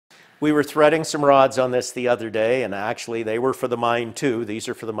We were threading some rods on this the other day, and actually they were for the mine too. These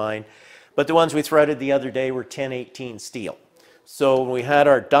are for the mine. But the ones we threaded the other day were 1018 steel. So when we had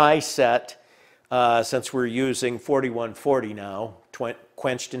our die set, since we're using 4140 now,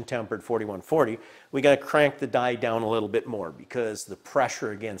 quenched and tempered 4140, we got to crank the die down a little bit more because the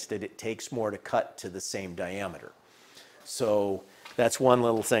pressure against it, it takes more to cut to the same diameter. So that's one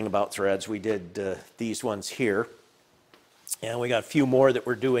little thing about threads. We did these ones here. And we got a few more that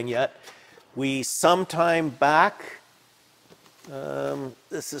we're doing yet. We sometime back,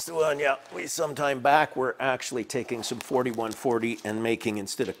 this is the one, yeah, sometime back we're actually taking some 4140 and making,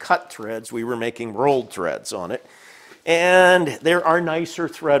 instead of cut threads, we were making rolled threads on it. And there are nicer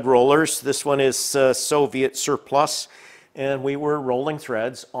thread rollers. This one is Soviet surplus, and we were rolling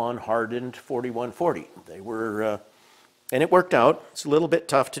threads on hardened 4140. They were, and it worked out. It's a little bit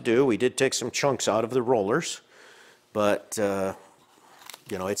tough to do. We did take some chunks out of the rollers. But,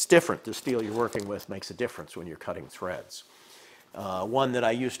 you know, it's different. The steel you're working with makes a difference when you're cutting threads. One that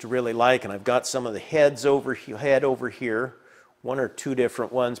I used to really like, and I've got some of the head over here, one or two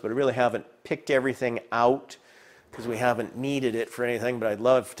different ones, but I really haven't picked everything out because we haven't needed it for anything, but I'd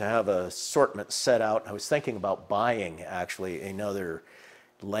love to have an assortment set out. I was thinking about buying, actually, another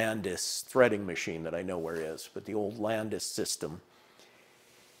LANDIS threading machine that I know where is, but the old LANDIS system.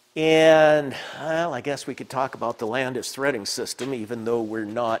 And, well, I guess we could talk about the LANDIS threading system, even though we're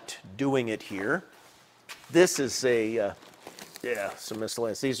not doing it here. This is a, yeah, some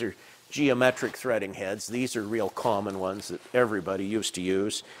miscellaneous. These are geometric threading heads. These are real common ones that everybody used to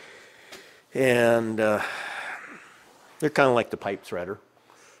use. And they're kind of like the pipe threader,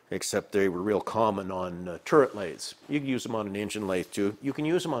 except they were real common on turret lathes. You can use them on an engine lathe, too. You can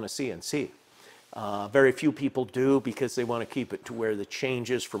use them on a CNC. Very few people do because they want to keep it to where the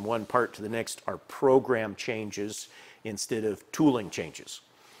changes from one part to the next are program changes instead of tooling changes.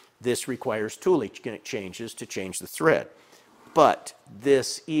 This requires tooling changes to change the thread. But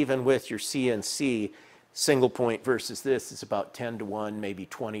this, even with your CNC, single point versus this is about 10 to 1, maybe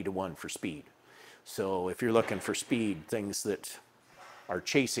 20 to 1 for speed. So if you're looking for speed, things that are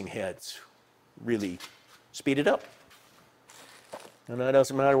chasing heads really speed it up. And that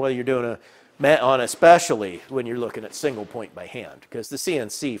doesn't matter whether you're doing especially when you're looking at single point by hand, because the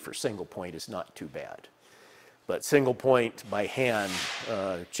CNC for single point is not too bad. But single point by hand,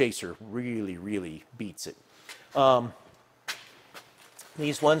 chaser really, really beats it.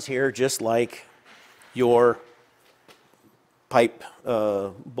 These ones here, just like your pipe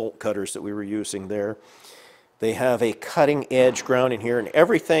bolt cutters that we were using there, they have a cutting edge ground in here, and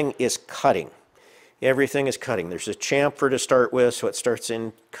everything is cutting. Everything is cutting. There's a chamfer to start with, so it starts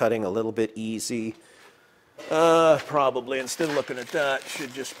in cutting a little bit easy. Probably, instead of looking at that,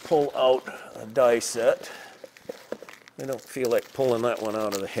 should just pull out a die set. I don't feel like pulling that one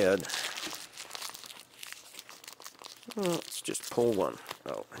out of the head. Let's just pull one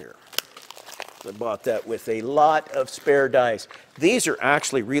out here. I bought that with a lot of spare dies. These are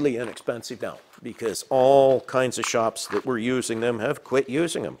actually really inexpensive now because all kinds of shops that were using them have quit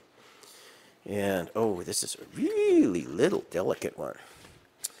using them. And, oh, this is a really little delicate one.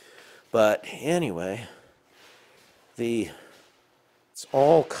 But anyway, it's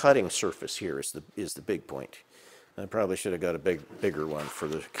all cutting surface here is the big point. I probably should have got a bigger one for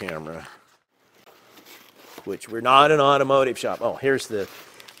the camera, which we're not an automotive shop. Oh, here's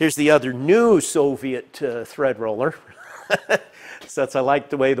the other new Soviet thread roller. Since I liked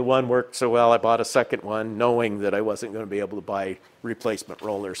the way the one worked so well, I bought a second one, knowing that I wasn't going to be able to buy replacement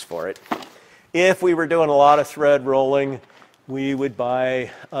rollers for it. If we were doing a lot of thread rolling, we would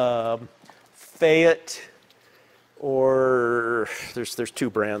buy Fayette, or there's two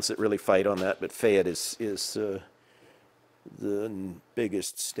brands that really fight on that, but Fayette is the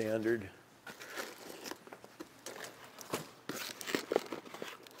biggest standard.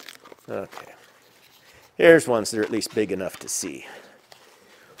 Okay, here's ones that are at least big enough to see.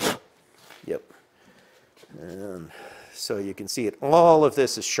 Yep, and so you can see it. All of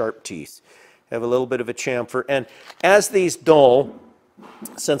this is sharp teeth. Have a little bit of a chamfer, and as these dull,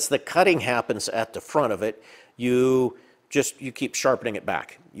 since the cutting happens at the front of it, you keep sharpening it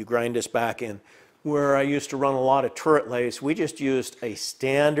back. You grind this back in. Where I used to run a lot of turret lathes, we just used a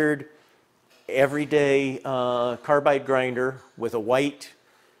standard everyday carbide grinder with a white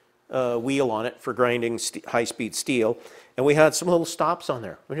wheel on it for grinding high-speed steel, and we had some little stops on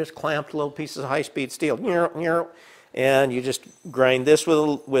there. We just clamped little pieces of high-speed steel, and you just grind this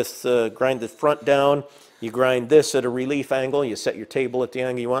grind the front down. You grind this at a relief angle. You set your table at the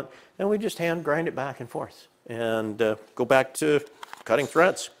angle you want, and we just hand grind it back and forth, and go back to cutting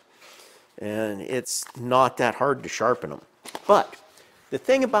threads. And it's not that hard to sharpen them. But The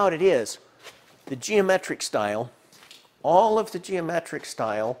thing about it is, the geometric style, all of the geometric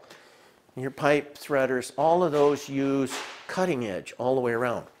style, your pipe threaders, all of those use cutting edge all the way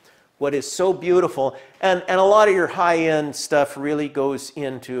around. What is so beautiful, and a lot of your high-end stuff really goes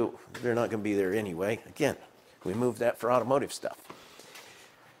into, they're not going to be there anyway. Again, we moved that for automotive stuff.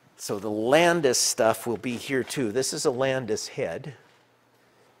 So the LANDIS stuff will be here too. This is a LANDIS head.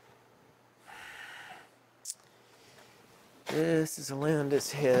 This is a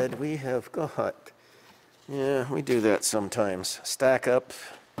LANDIS head. We have got, yeah, we do that sometimes. Stack up.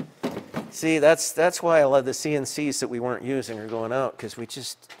 See, that's why a lot of the CNCs that we weren't using are going out, because we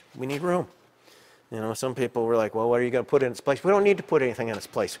need room. You know, some people were like, well, what are you going to put in its place? We don't need to put anything in its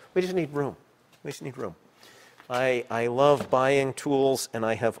place. We just need room. We just need room. I love buying tools, and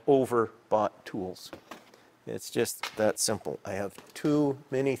I have overbought tools. It's just that simple. I have too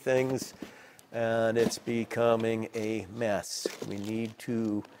many things, and it's becoming a mess. We need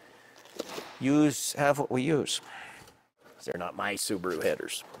to have what we use. They're not my Subaru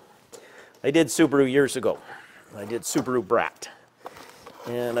headers. I did Subaru years ago. I did Subaru Brat.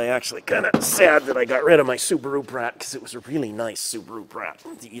 And I actually kind of sad that I got rid of my Subaru Brat, because it was a really nice Subaru Brat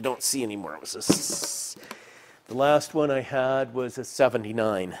that you don't see anymore. It was the last one I had was a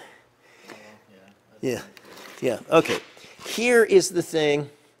 79. Yeah. Okay. Here is the thing,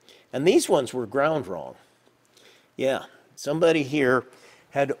 and these ones were ground wrong. Yeah, somebody here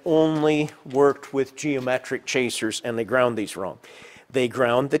had only worked with geometric chasers, and they ground these wrong. They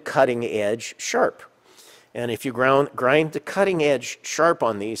ground the cutting edge sharp. And if you grind the cutting edge sharp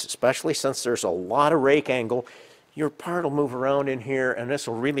on these, especially since there's a lot of rake angle, your part will move around in here, and this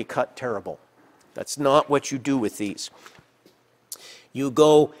will really cut terrible. That's not what you do with these. You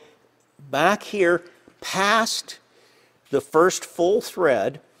go back here past the first full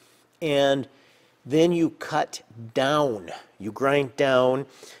thread, and then you cut down. You grind down,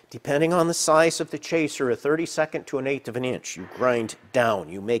 depending on the size of the chaser, a 32nd to an 1/8 of an inch. You grind down.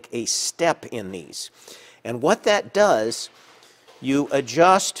 You make a step in these. And what that does, you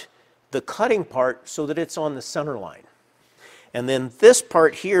adjust the cutting part so that it's on the center line. And then this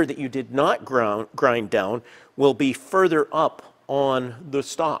part here that you did not grind down will be further up on the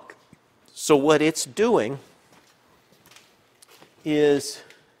stock. So what it's doing is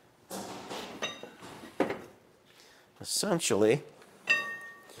essentially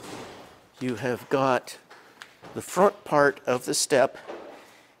you have got the front part of the step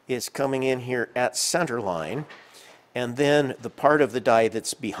is coming in here at center line, and then the part of the die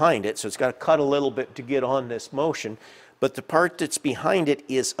that's behind it, so it's got to cut a little bit to get on this motion, but the part that's behind it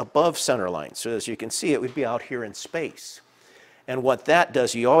is above center line. So as you can see, it would be out here in space. And what that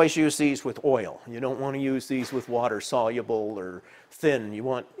does, you always use these with oil. You don't want to use these with water soluble or thin. You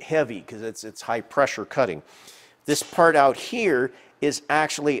want heavy because it's high pressure cutting. This part out here is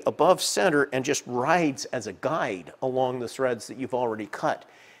actually above center and just rides as a guide along the threads that you've already cut.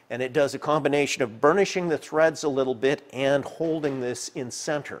 And it does a combination of burnishing the threads a little bit and holding this in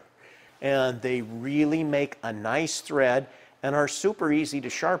center. And they really make a nice thread and are super easy to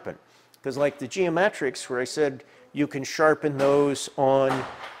sharpen. Because like the geometrics, where I said you can sharpen those on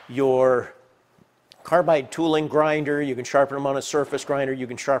your carbide tooling grinder, you can sharpen them on a surface grinder, you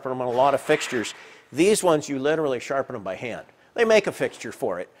can sharpen them on a lot of fixtures. These ones, you literally sharpen them by hand. They make a fixture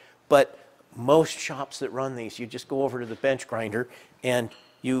for it, but most shops that run these, you just go over to the bench grinder and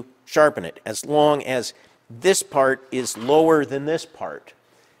you sharpen it. As long as this part is lower than this part.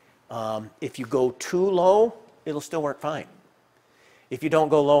 If you go too low, it'll still work fine. If you don't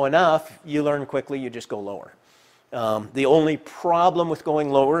go low enough, you learn quickly, you just go lower. The only problem with going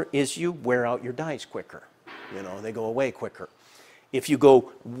lower is you wear out your dies quicker. You know, they go away quicker. If you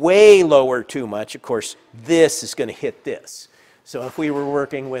go way lower too much, of course, this is going to hit this. So if we were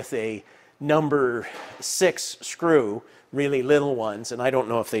working with a number 6 screw, really little ones, and I don't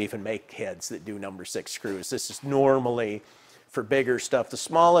know if they even make heads that do number 6 screws. This is normally for bigger stuff. The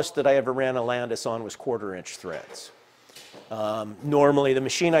smallest that I ever ran a LANDIS on was 1/4 inch threads. Normally, the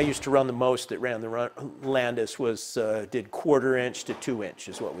machine I used to run the most that ran the LANDIS was did 1/4 inch to 2 inch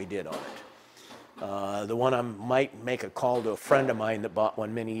is what we did on it. The one I might make a call to a friend of mine that bought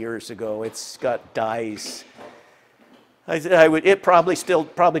one many years ago. It's got dies. It probably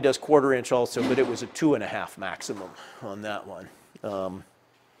does 1/4 inch also, but it was a 2.5 maximum on that one.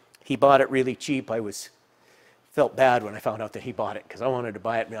 He bought it really cheap. Felt bad when I found out that he bought it because I wanted to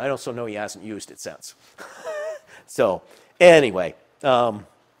buy it. I also know he hasn't used it since. So anyway, and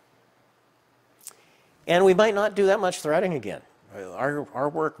we might not do that much threading again. Our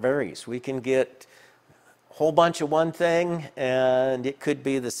work varies. We can get a whole bunch of one thing, and it could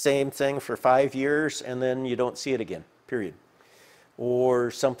be the same thing for 5 years, and then you don't see it again, period. or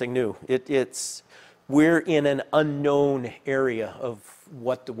something new. We're in an unknown area of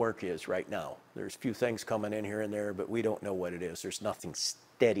what the work is right now. There's a few things coming in here and there, but we don't know what it is. There's nothing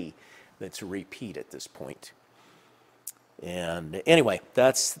steady that's a repeat at this point. And anyway,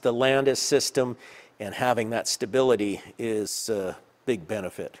 that's the LANDIS system, and having that stability is a big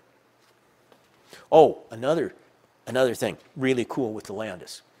benefit. Oh, another thing really cool with the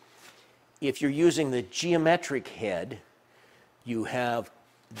LANDIS. If you're using the geometric head, you have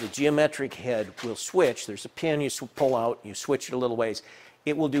the geometric head will switch. There's a pin you pull out, you switch it a little ways.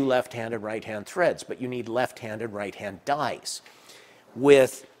 It will do left-handed, right-hand threads, but you need left-handed, right-hand dies.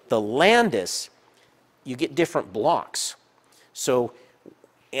 With the LANDIS, you get different blocks. So,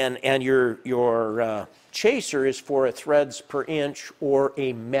 and your chaser is for a threads per inch or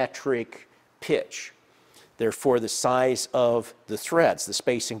a metric pitch. They're for the size of the threads, the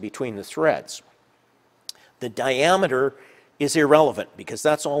spacing between the threads. The diameter is irrelevant because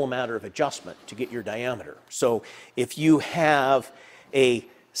that's all a matter of adjustment to get your diameter. So if you have a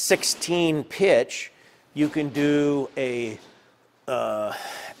 16 pitch, you can do a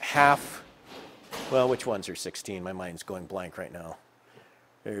half, well, which ones are 16? My mind's going blank right now.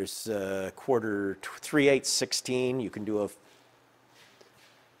 There's quarter, 3/8 16. You can do a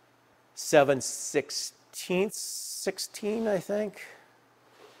 7/16 16, I think.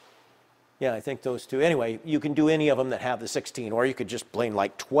 Yeah, I think those two. Anyway, you can do any of them that have the 16, or you could just plain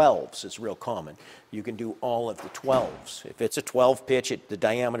like 12s is real common. You can do all of the 12s. If it's a 12 pitch, the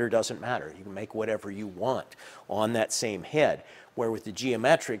diameter doesn't matter. You can make whatever you want on that same head. Where with the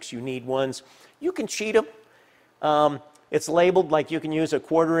geometrics, you need ones, you can cheat them. It's labeled like you can use a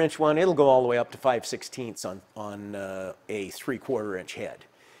 1/4 inch one. It'll go all the way up to 5/16 on a 3/4 inch head.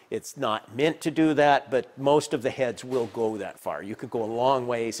 It's not meant to do that, but most of the heads will go that far. You could go a long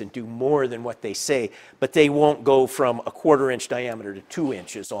ways and do more than what they say, but they won't go from a 1/4 inch diameter to 2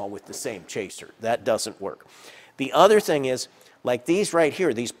 inches all with the same chaser. That doesn't work. The other thing is, like these right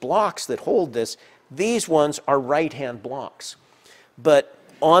here, these blocks that hold this, these ones are right-hand blocks. But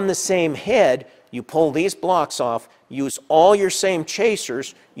on the same head, you pull these blocks off, use all your same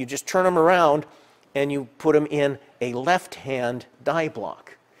chasers, you just turn them around, and you put them in a left-hand die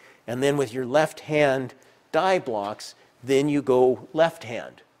block. And then with your left-hand die blocks, then you go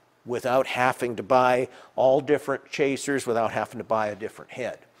left-hand without having to buy all different chasers, without having to buy a different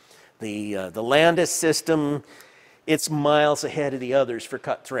head. The LANDIS system, it's miles ahead of the others for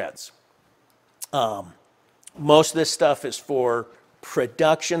cut threads. Most of this stuff is for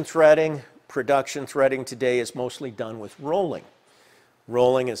production threading. Production threading today is mostly done with rolling.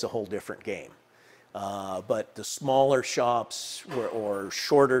 Rolling is a whole different game. But the smaller shops or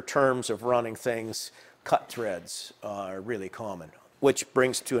shorter terms of running things, cut threads are really common. Which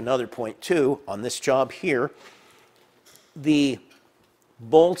brings to another point too, on this job here, the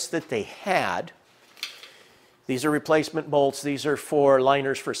bolts that they had, these are replacement bolts, these are for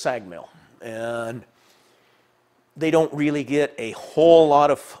liners for sag mill. And they don't really get a whole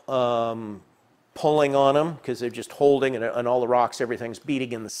lot of pulling on them because they're just holding, and all the rocks, everything's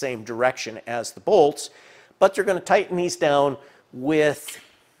beating in the same direction as the bolts. But they're going to tighten these down with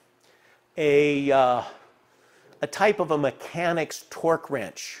a type of a mechanics torque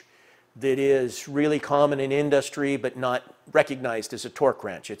wrench that is really common in industry but not recognized as a torque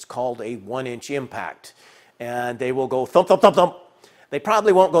wrench. It's called a 1-inch impact. And they will go thump, thump, thump, thump. They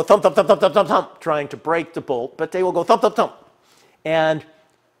probably won't go thump, thump, thump, thump, thump, thump, thump, trying to break the bolt, but they will go thump, thump, thump. And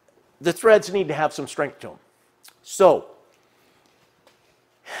the threads need to have some strength to them. So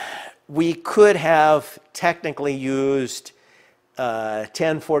we could have technically used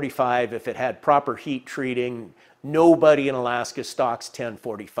 1045 if it had proper heat treating. Nobody in Alaska stocks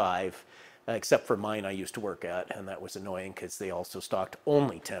 1045, except for mine I used to work at, and that was annoying because they also stocked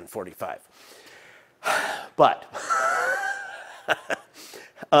only 1045. But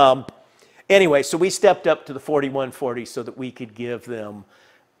anyway, so we stepped up to the 4140 so that we could give them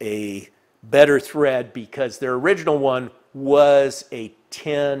a better thread, because their original one was a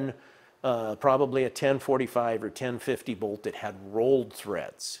 10, probably a 1045 or 1050 bolt that had rolled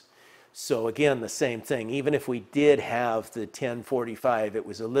threads. So again, the same thing. Even if we did have the 1045, it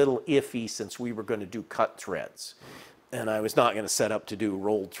was a little iffy since we were going to do cut threads. And I was not going to set up to do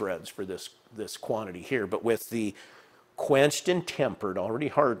rolled threads for this quantity here. But with the quenched and tempered, already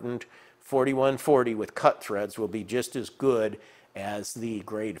hardened 4140 with cut threads will be just as good as the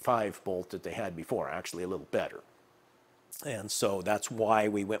grade 5 bolt that they had before, actually a little better. And so that's why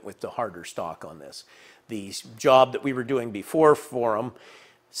we went with the harder stock on this. The job that we were doing before for them,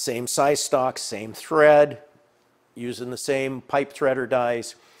 same size stock, same thread, using the same pipe threader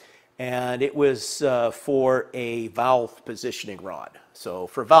dies, and it was for a valve positioning rod. So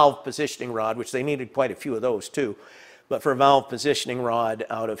for valve positioning rod, which they needed quite a few of those too, but for a valve positioning rod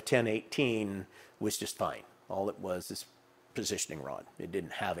out of 1018 was just fine. All it was is positioning rod. It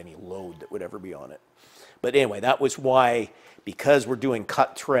didn't have any load that would ever be on it. But anyway, that was why, because we're doing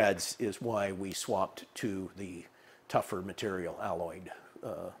cut threads, is why we swapped to the tougher material, alloyed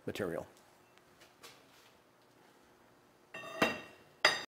material.